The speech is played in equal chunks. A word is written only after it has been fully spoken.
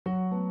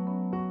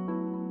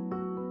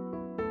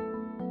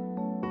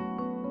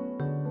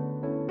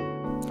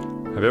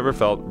Have you ever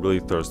felt really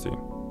thirsty?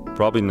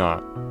 Probably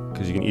not,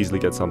 because you can easily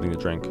get something to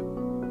drink.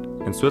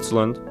 In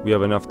Switzerland, we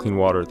have enough clean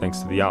water thanks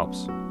to the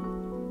Alps.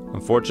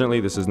 Unfortunately,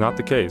 this is not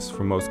the case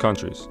for most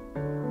countries.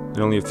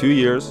 In only a few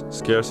years,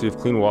 scarcity of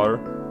clean water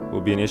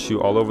will be an issue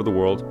all over the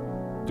world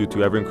due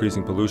to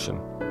ever-increasing pollution.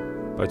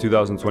 By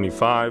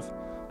 2025,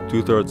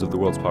 2/3 of the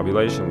world's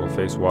population will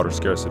face water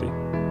scarcity.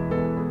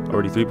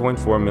 Already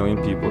 3.4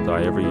 million people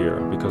die every year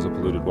because of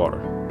polluted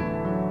water.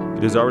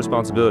 It is our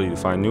responsibility to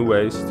find new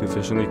ways to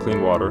efficiently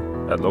clean water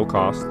at low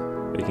cost,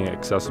 making it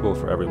accessible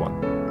for everyone.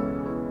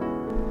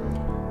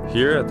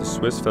 Here at the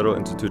Swiss Federal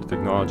Institute of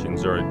Technology in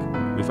Zurich,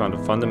 we found a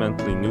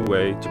fundamentally new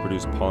way to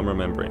produce polymer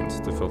membranes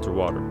to filter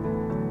water.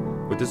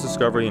 With this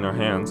discovery in our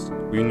hands,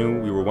 we knew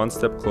we were one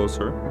step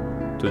closer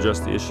to address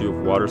the issue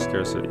of water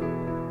scarcity.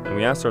 And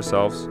we asked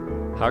ourselves,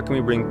 how can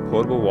we bring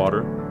potable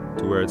water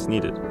to where it's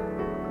needed?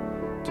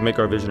 To make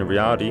our vision a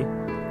reality,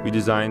 we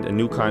designed a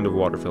new kind of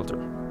water filter.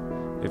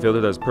 A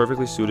filter that is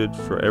perfectly suited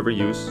for every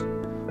use,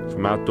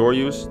 from outdoor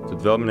use to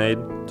development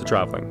aid to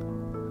traveling.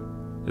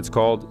 It's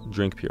called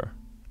DrinkPure.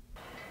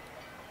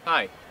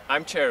 Hi,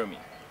 I'm Jeremy.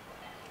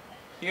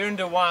 Here in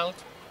the wild,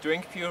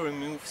 DrinkPure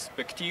removes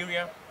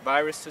bacteria,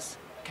 viruses,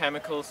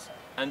 chemicals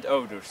and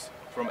odors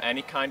from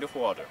any kind of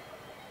water.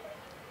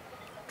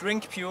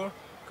 DrinkPure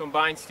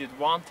combines the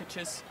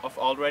advantages of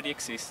already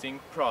existing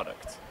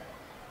products.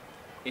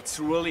 It's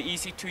really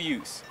easy to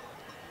use.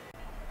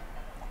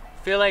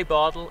 Fill a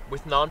bottle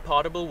with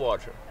non-potable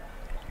water.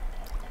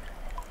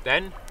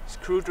 Then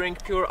screw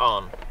DrinkPure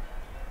on.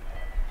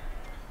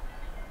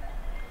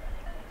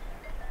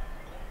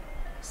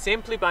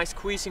 Simply by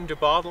squeezing the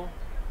bottle,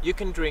 you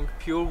can drink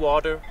pure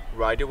water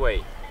right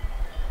away.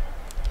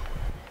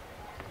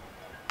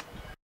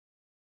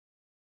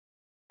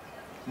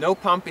 No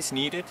pump is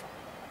needed,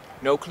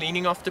 no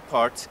cleaning of the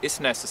parts is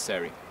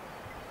necessary.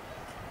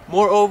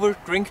 Moreover,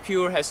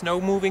 DrinkPure has no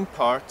moving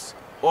parts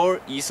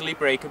or easily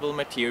breakable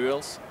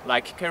materials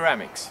like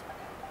ceramics.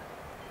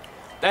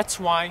 That's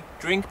why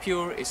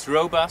DrinkPure is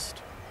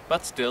robust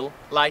but still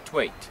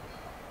lightweight.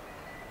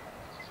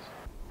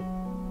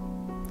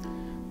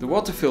 The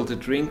water filter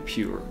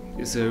DrinkPure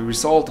is a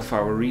result of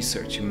our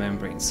research in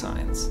membrane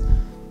science.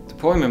 The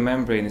polymer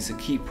membrane is a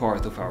key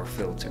part of our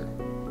filter.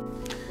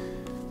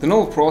 The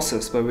novel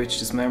process by which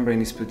this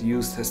membrane is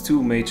produced has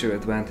two major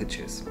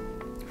advantages.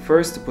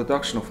 First, the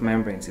production of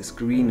membranes is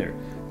greener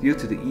due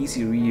to the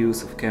easy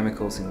reuse of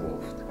chemicals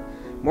involved.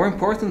 More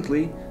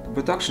importantly, the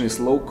production is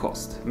low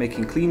cost,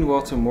 making clean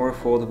water more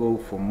affordable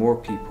for more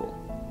people.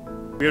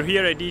 We're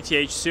here at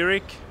ETH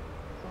Zurich,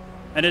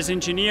 and as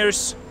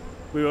engineers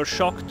we were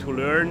shocked to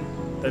learn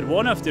that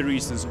one of the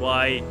reasons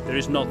why there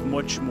is not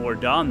much more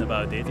done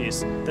about it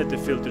is that the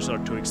filters are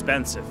too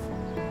expensive.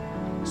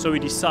 So we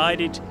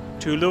decided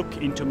to look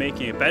into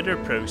making a better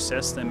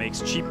process that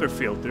makes cheaper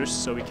filters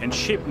so we can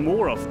ship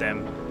more of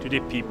them to the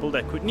people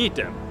that could need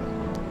them.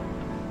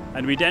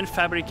 And we then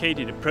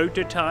fabricated a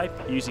prototype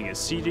using a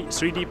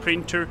 3D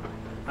printer,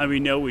 and we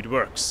know it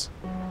works.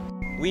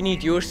 We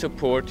need your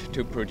support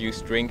to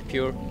produce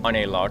DrinkPure on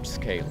a large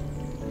scale.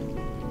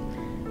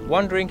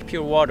 One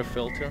DrinkPure water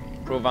filter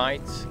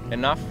provides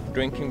enough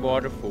drinking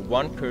water for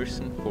one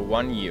person for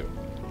 1 year,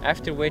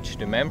 after which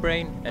the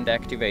membrane and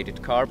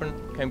activated carbon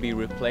can be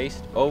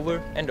replaced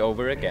over and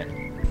over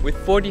again. With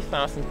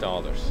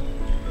 $40,000,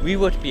 we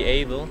would be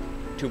able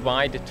to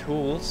buy the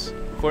tools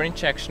for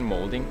injection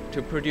molding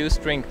to produce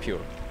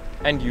DrinkPure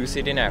and use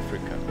it in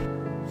Africa.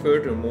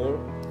 Furthermore,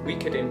 we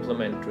could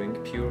implement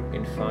DrinkPure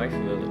in 5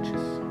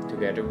 villages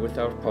together with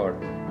our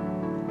partner,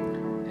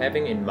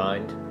 having in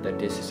mind that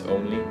this is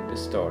only the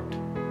start.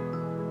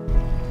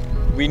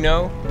 We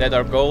know that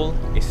our goal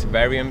is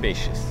very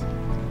ambitious,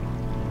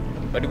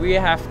 but we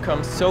have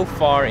come so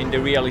far in the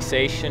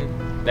realization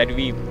that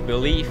we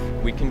believe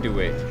we can do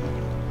it.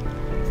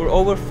 For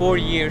over 4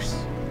 years,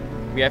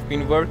 we have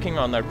been working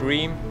on our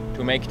dream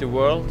to make the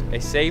world a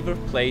safer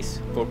place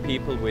for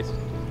people with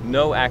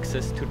no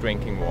access to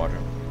drinking water.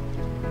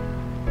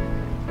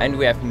 And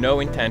we have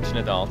no intention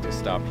at all to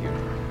stop here.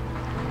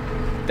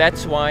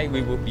 That's why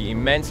we would be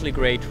immensely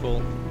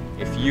grateful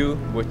if you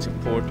would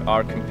support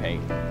our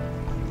campaign.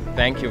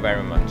 Thank you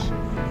very much.